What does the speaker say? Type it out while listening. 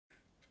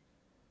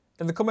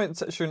In the comment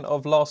section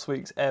of last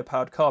week's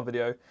air-powered car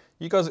video,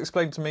 you guys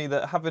explained to me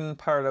that having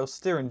parallel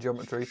steering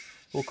geometry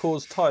will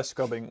cause tyre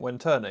scrubbing when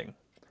turning.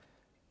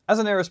 As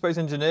an aerospace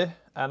engineer,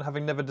 and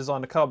having never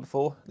designed a car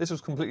before, this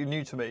was completely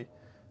new to me,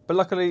 but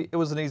luckily it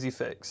was an easy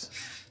fix.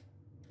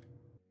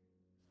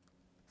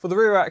 For the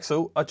rear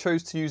axle, I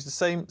chose to use the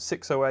same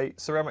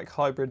 608 ceramic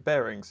hybrid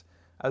bearings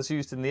as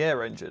used in the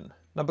air engine.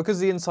 Now,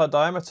 because the inside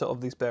diameter of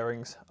these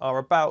bearings are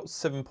about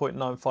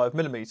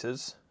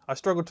 7.95mm, I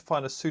struggled to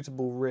find a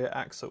suitable rear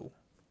axle.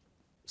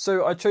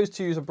 So I chose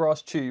to use a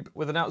brass tube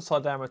with an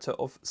outside diameter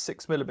of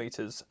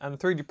 6mm and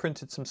 3D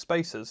printed some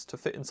spacers to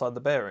fit inside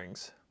the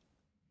bearings.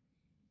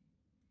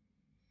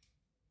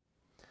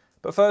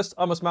 But first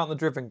I must mount the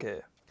driven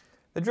gear.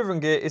 The driven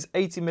gear is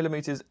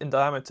 80mm in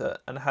diameter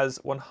and has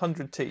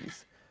 100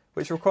 teeth,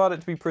 which required it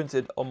to be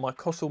printed on my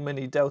Cossel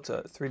Mini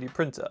Delta 3D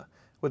printer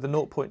with a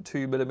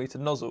 0.2mm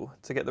nozzle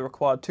to get the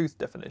required tooth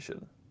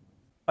definition.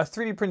 I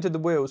 3D printed the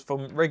wheels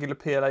from regular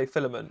PLA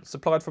filament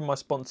supplied from my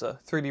sponsor,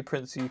 3D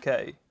Prints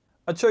UK.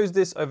 I chose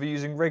this over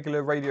using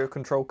regular radio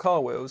control car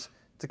wheels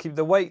to keep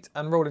the weight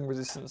and rolling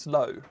resistance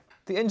low.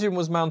 The engine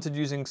was mounted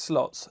using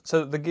slots so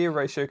that the gear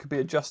ratio could be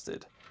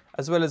adjusted,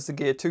 as well as the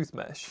gear tooth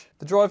mesh.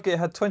 The drive gear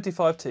had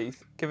 25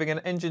 teeth, giving an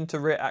engine to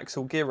rear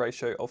axle gear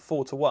ratio of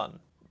 4:1.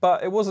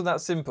 But it wasn't that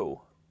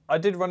simple. I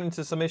did run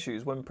into some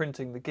issues when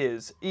printing the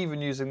gears,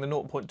 even using the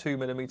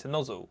 0.2mm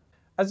nozzle.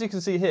 As you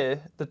can see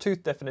here, the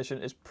tooth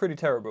definition is pretty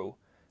terrible,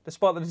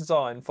 despite the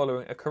design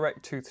following a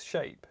correct tooth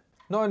shape.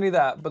 Not only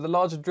that, but the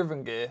larger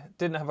driven gear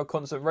didn't have a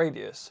constant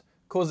radius,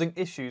 causing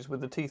issues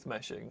with the teeth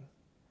meshing.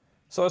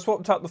 So I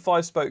swapped out the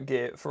 5-spoke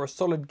gear for a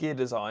solid gear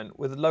design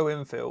with low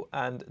infill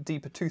and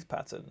deeper tooth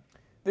pattern.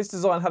 This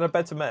design had a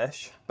better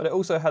mesh, but it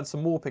also had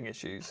some warping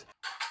issues,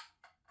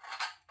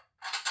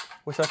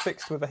 which I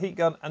fixed with a heat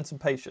gun and some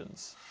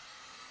patience.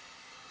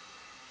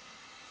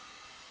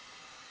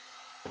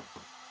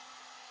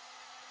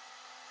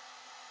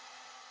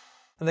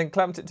 And then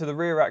clamped it to the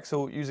rear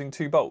axle using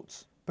 2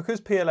 bolts.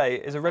 Because PLA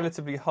is a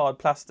relatively hard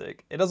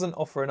plastic, it doesn't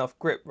offer enough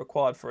grip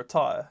required for a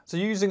tyre. So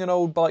using an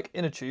old bike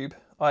inner tube,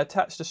 I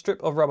attached a strip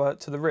of rubber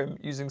to the rim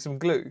using some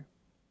glue.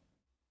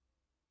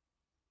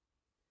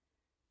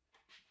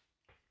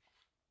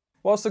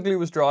 Whilst the glue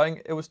was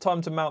drying, it was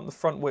time to mount the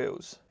front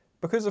wheels.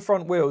 Because the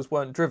front wheels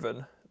weren't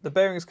driven, the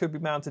bearings could be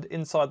mounted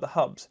inside the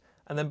hubs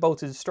and then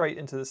bolted straight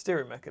into the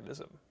steering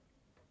mechanism.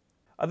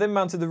 I then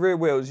mounted the rear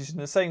wheels using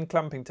the same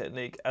clamping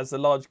technique as the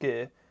large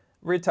gear,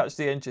 reattached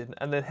the engine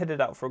and then headed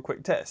out for a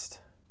quick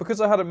test.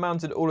 Because I hadn't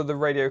mounted all of the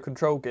radio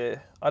control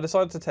gear, I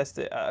decided to test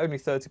it at only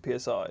 30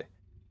 psi.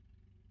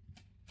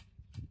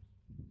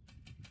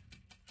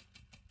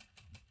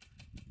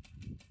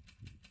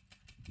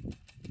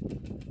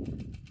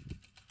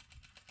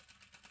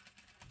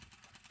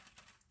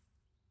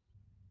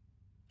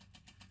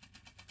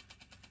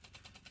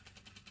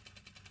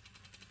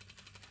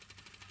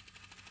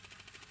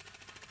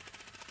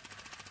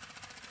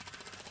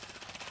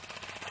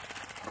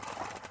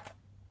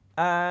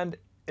 And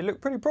it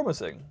looked pretty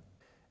promising.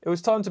 It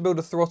was time to build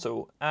a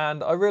throttle,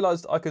 and I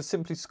realised I could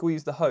simply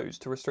squeeze the hose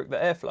to restrict the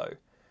airflow,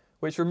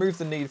 which removed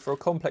the need for a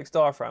complex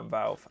diaphragm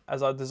valve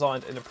as I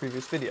designed in a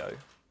previous video.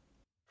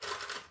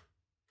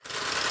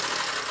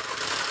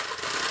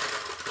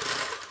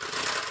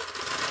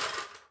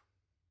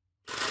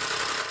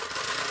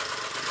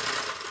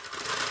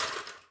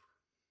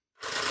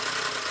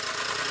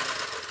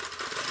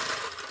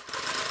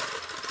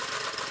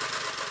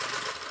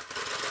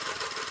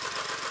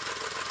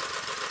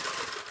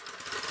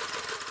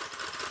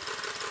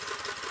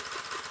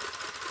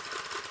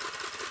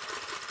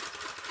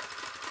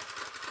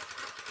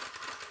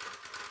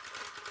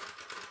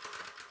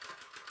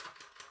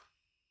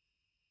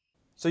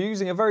 So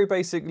using a very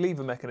basic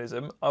lever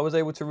mechanism, I was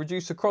able to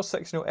reduce the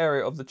cross-sectional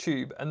area of the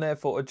tube and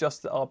therefore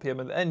adjust the RPM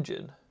of the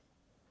engine.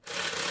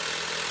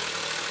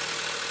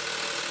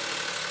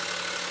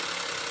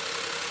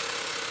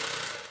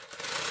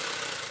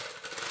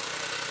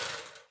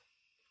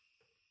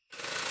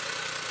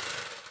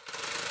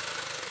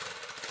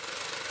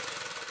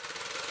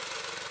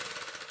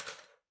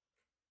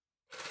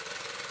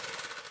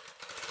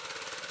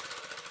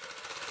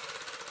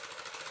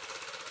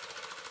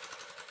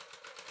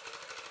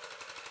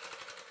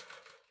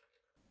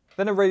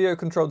 Then a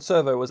radio-controlled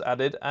servo was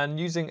added, and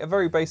using a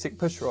very basic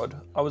push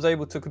rod, I was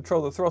able to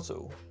control the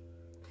throttle.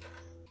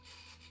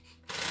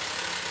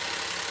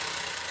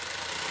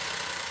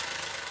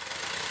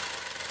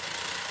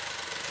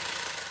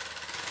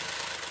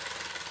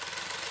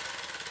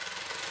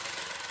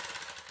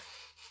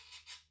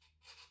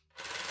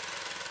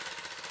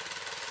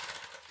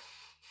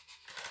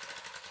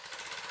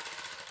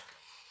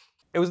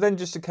 It was then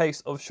just a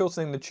case of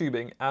shortening the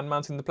tubing and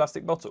mounting the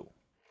plastic bottle.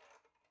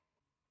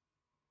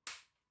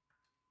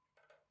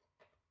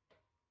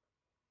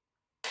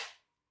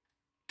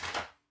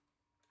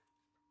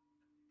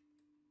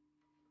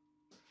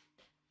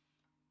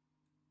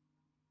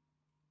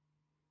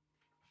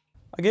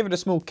 I gave it a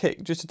small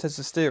kick just to test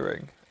the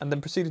steering, and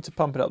then proceeded to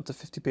pump it up to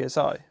 50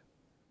 psi.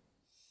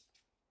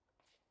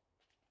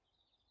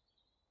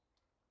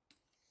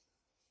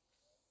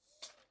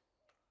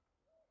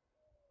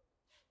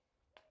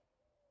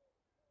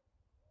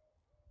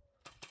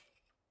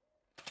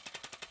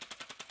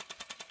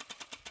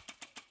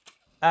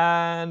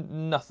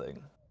 And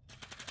nothing.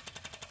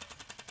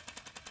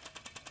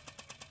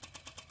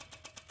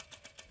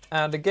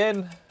 And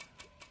again,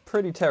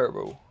 pretty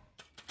terrible.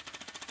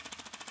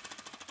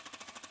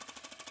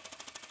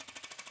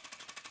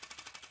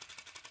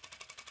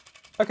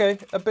 Okay,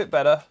 a bit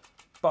better,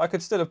 but I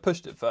could still have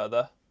pushed it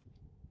further.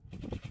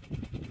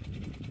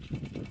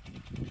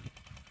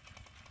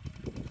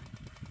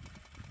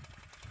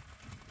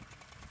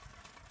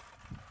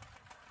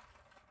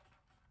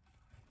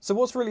 So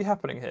what's really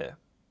happening here?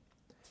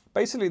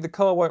 Basically, the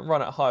car won't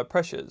run at higher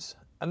pressures,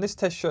 and this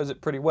test shows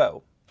it pretty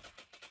well.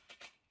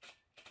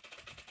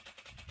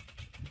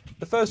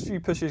 The first few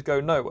pushes go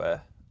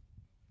nowhere.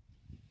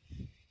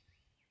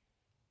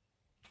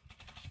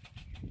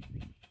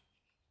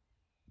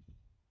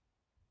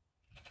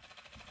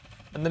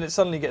 And then it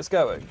suddenly gets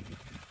going.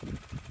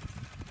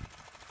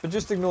 But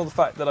just ignore the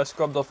fact that I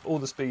scrubbed off all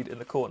the speed in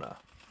the corner.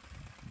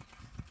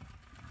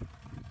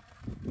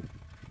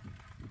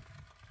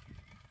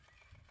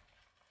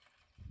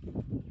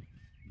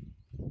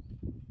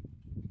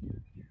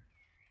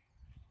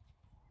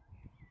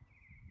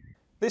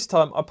 This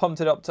time I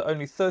pumped it up to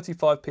only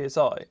 35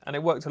 psi and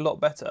it worked a lot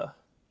better.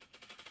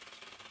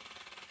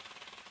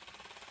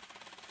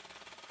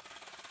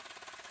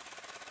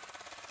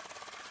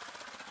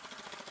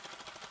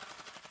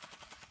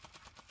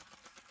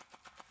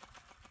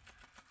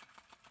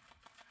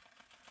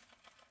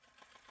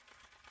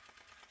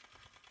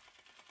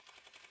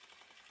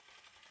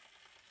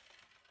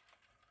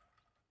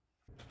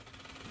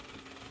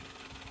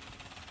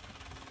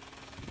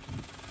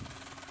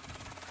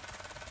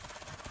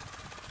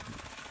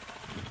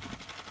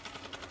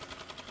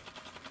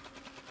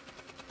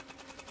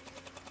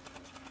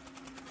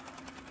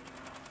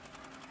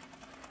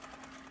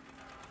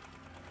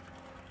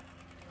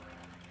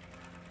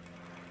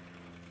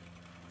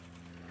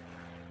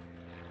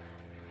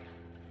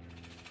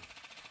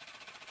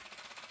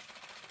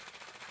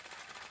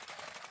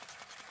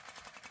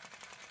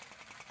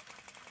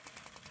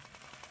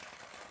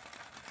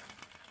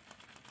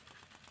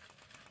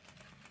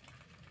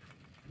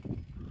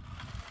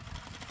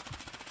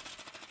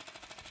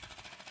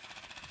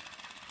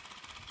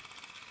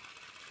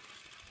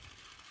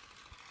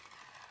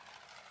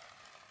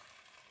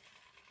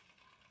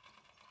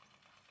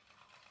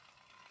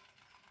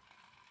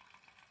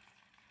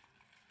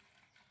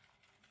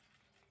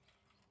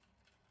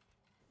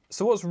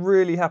 So what's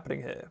really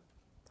happening here?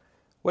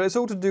 Well, it's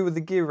all to do with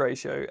the gear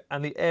ratio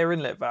and the air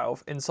inlet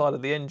valve inside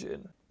of the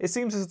engine. It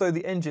seems as though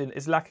the engine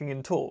is lacking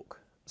in torque.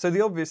 So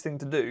the obvious thing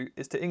to do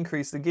is to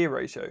increase the gear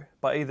ratio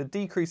by either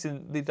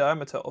decreasing the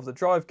diameter of the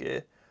drive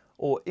gear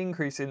or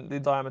increasing the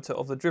diameter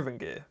of the driven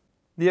gear.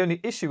 The only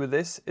issue with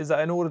this is that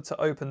in order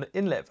to open the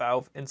inlet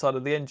valve inside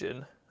of the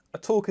engine, a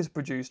torque is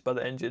produced by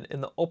the engine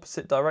in the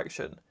opposite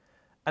direction,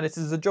 and it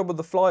is the job of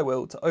the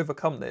flywheel to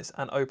overcome this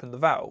and open the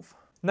valve.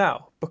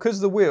 Now, because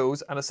the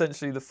wheels and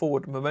essentially the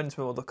forward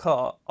momentum of the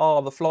car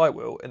are the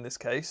flywheel in this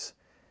case,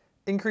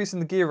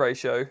 increasing the gear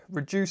ratio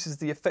reduces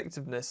the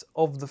effectiveness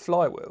of the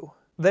flywheel,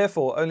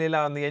 therefore only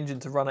allowing the engine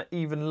to run at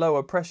even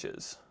lower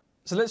pressures.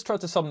 So let's try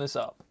to sum this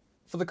up.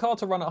 For the car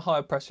to run at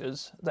higher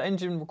pressures, the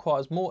engine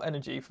requires more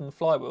energy from the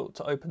flywheel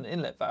to open the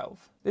inlet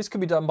valve. This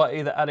can be done by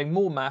either adding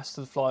more mass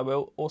to the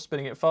flywheel or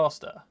spinning it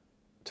faster.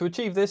 To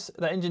achieve this,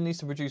 the engine needs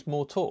to produce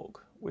more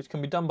torque, which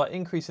can be done by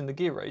increasing the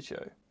gear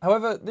ratio.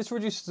 However, this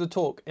reduces the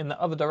torque in the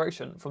other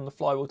direction from the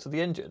flywheel to the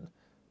engine,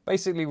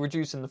 basically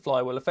reducing the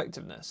flywheel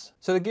effectiveness.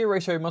 So the gear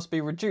ratio must be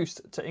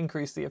reduced to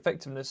increase the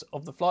effectiveness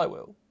of the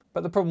flywheel.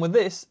 But the problem with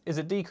this is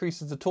it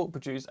decreases the torque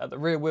produced at the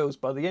rear wheels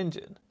by the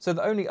engine. So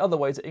the only other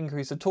way to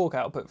increase the torque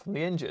output from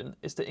the engine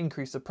is to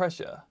increase the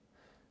pressure.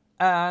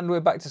 And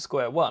we're back to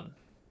square one.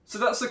 So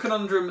that's the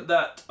conundrum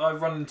that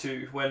I've run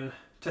into when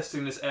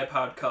testing this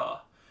air-powered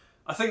car.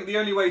 I think the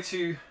only way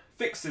to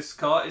fix this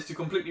car is to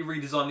completely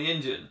redesign the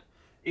engine,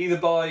 either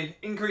by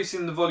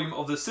increasing the volume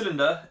of the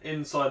cylinder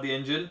inside the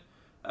engine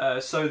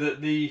so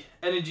that the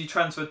energy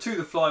transfer to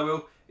the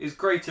flywheel is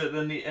greater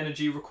than the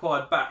energy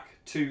required back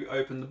to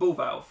open the ball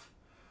valve,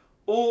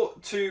 or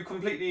to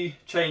completely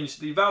change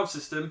the valve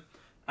system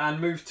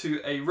and move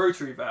to a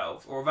rotary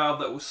valve, or a valve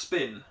that will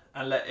spin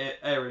and let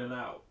air in and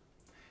out.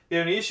 The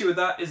only issue with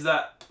that is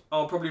that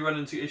I'll probably run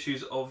into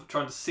issues of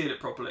trying to seal it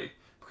properly,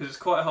 because it's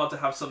quite hard to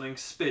have something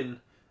spin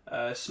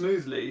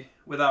smoothly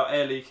without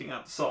air leaking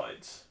out the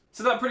sides.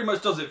 So that pretty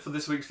much does it for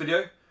this week's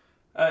video.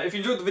 If you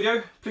enjoyed the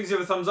video, please give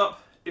it a thumbs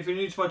up. If you're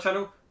new to my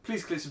channel,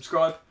 please click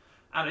subscribe.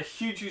 And a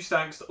huge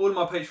thanks to all of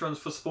my patrons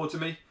for supporting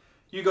me.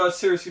 You guys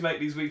seriously make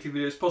these weekly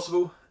videos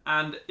possible.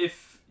 And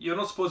if you're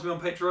not supporting me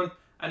on Patreon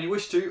and you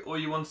wish to, or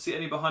you want to see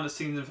any behind the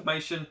scenes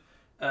information,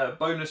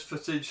 bonus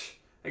footage,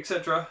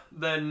 etc.,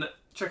 then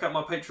check out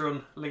my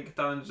Patreon link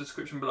down in the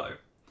description below.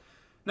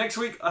 Next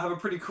week I have a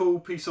pretty cool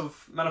piece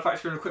of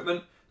manufacturing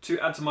equipment to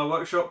add to my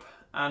workshop,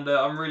 and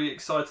I'm really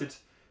excited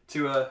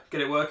to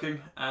get it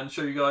working and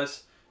show you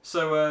guys.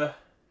 So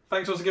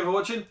thanks once again for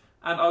watching,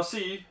 and I'll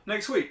see you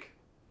next week.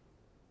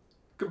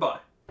 Goodbye.